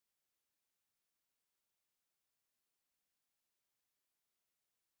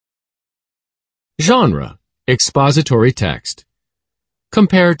Genre, expository text.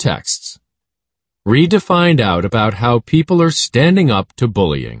 Compare texts. Read to find out about how people are standing up to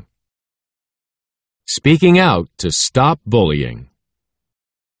bullying. Speaking out to stop bullying.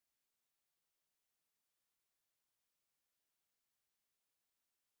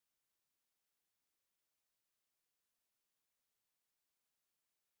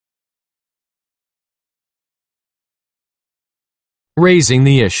 Raising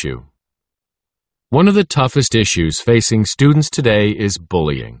the issue. One of the toughest issues facing students today is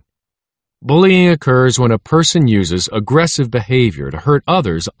bullying. Bullying occurs when a person uses aggressive behavior to hurt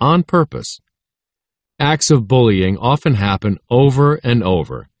others on purpose. Acts of bullying often happen over and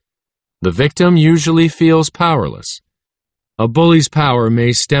over. The victim usually feels powerless. A bully's power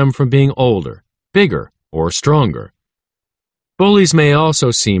may stem from being older, bigger, or stronger. Bullies may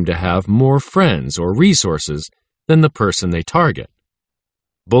also seem to have more friends or resources than the person they target.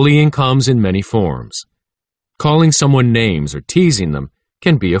 Bullying comes in many forms. Calling someone names or teasing them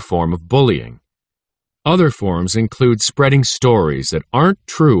can be a form of bullying. Other forms include spreading stories that aren't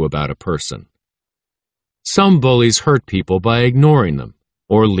true about a person. Some bullies hurt people by ignoring them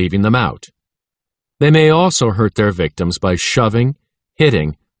or leaving them out. They may also hurt their victims by shoving,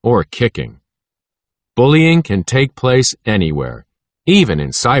 hitting, or kicking. Bullying can take place anywhere, even in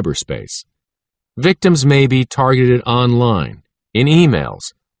cyberspace. Victims may be targeted online, in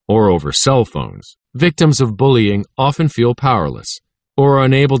emails, or over cell phones. Victims of bullying often feel powerless or are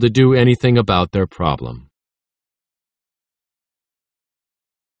unable to do anything about their problem.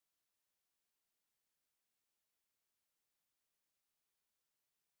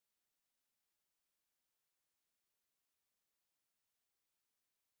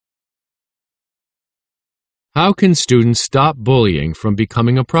 How can students stop bullying from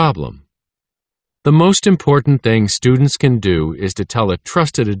becoming a problem? The most important thing students can do is to tell a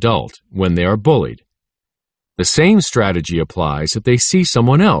trusted adult when they are bullied. The same strategy applies if they see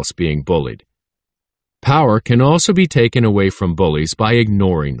someone else being bullied. Power can also be taken away from bullies by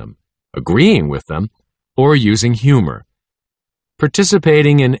ignoring them, agreeing with them, or using humor.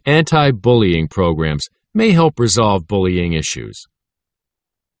 Participating in anti-bullying programs may help resolve bullying issues.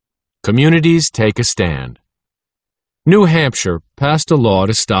 Communities take a stand. New Hampshire passed a law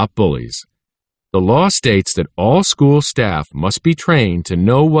to stop bullies. The law states that all school staff must be trained to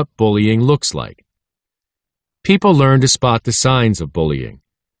know what bullying looks like. People learn to spot the signs of bullying.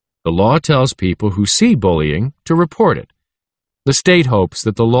 The law tells people who see bullying to report it. The state hopes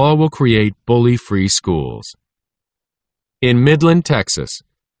that the law will create bully-free schools. In Midland, Texas,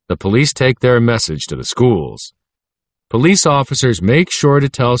 the police take their message to the schools. Police officers make sure to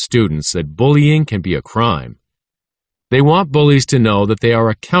tell students that bullying can be a crime. They want bullies to know that they are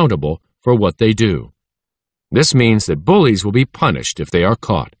accountable for what they do. This means that bullies will be punished if they are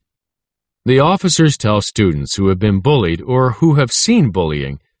caught. The officers tell students who have been bullied or who have seen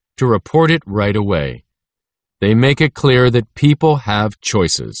bullying to report it right away. They make it clear that people have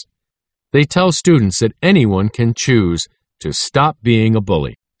choices. They tell students that anyone can choose to stop being a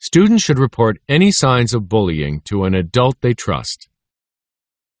bully. Students should report any signs of bullying to an adult they trust.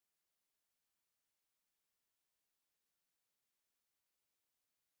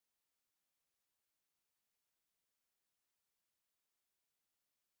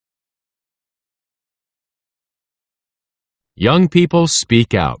 Young people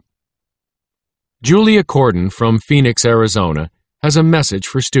speak out. Julia Corden from Phoenix, Arizona, has a message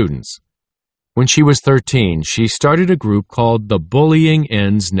for students. When she was 13, she started a group called The Bullying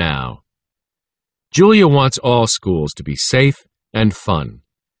Ends Now. Julia wants all schools to be safe and fun.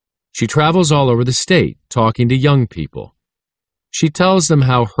 She travels all over the state talking to young people. She tells them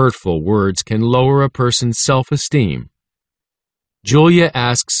how hurtful words can lower a person's self-esteem. Julia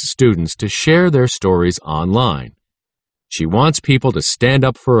asks students to share their stories online. She wants people to stand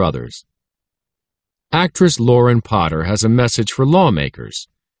up for others. Actress Lauren Potter has a message for lawmakers.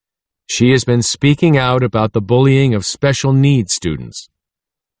 She has been speaking out about the bullying of special needs students.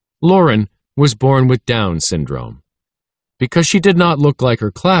 Lauren was born with Down syndrome. Because she did not look like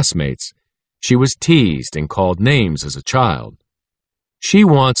her classmates, she was teased and called names as a child. She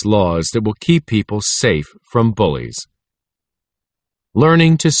wants laws that will keep people safe from bullies.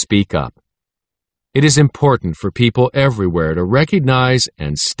 Learning to speak up. It is important for people everywhere to recognize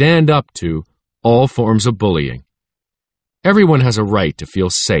and stand up to all forms of bullying. Everyone has a right to feel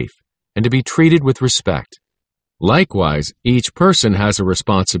safe and to be treated with respect. Likewise, each person has a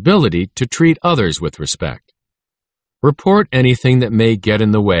responsibility to treat others with respect. Report anything that may get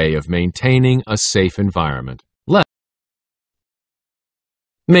in the way of maintaining a safe environment.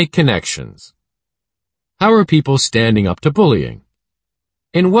 Make connections. How are people standing up to bullying?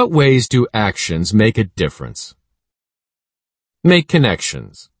 In what ways do actions make a difference? Make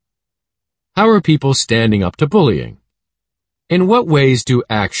connections. How are people standing up to bullying? In what ways do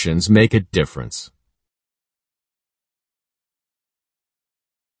actions make a difference?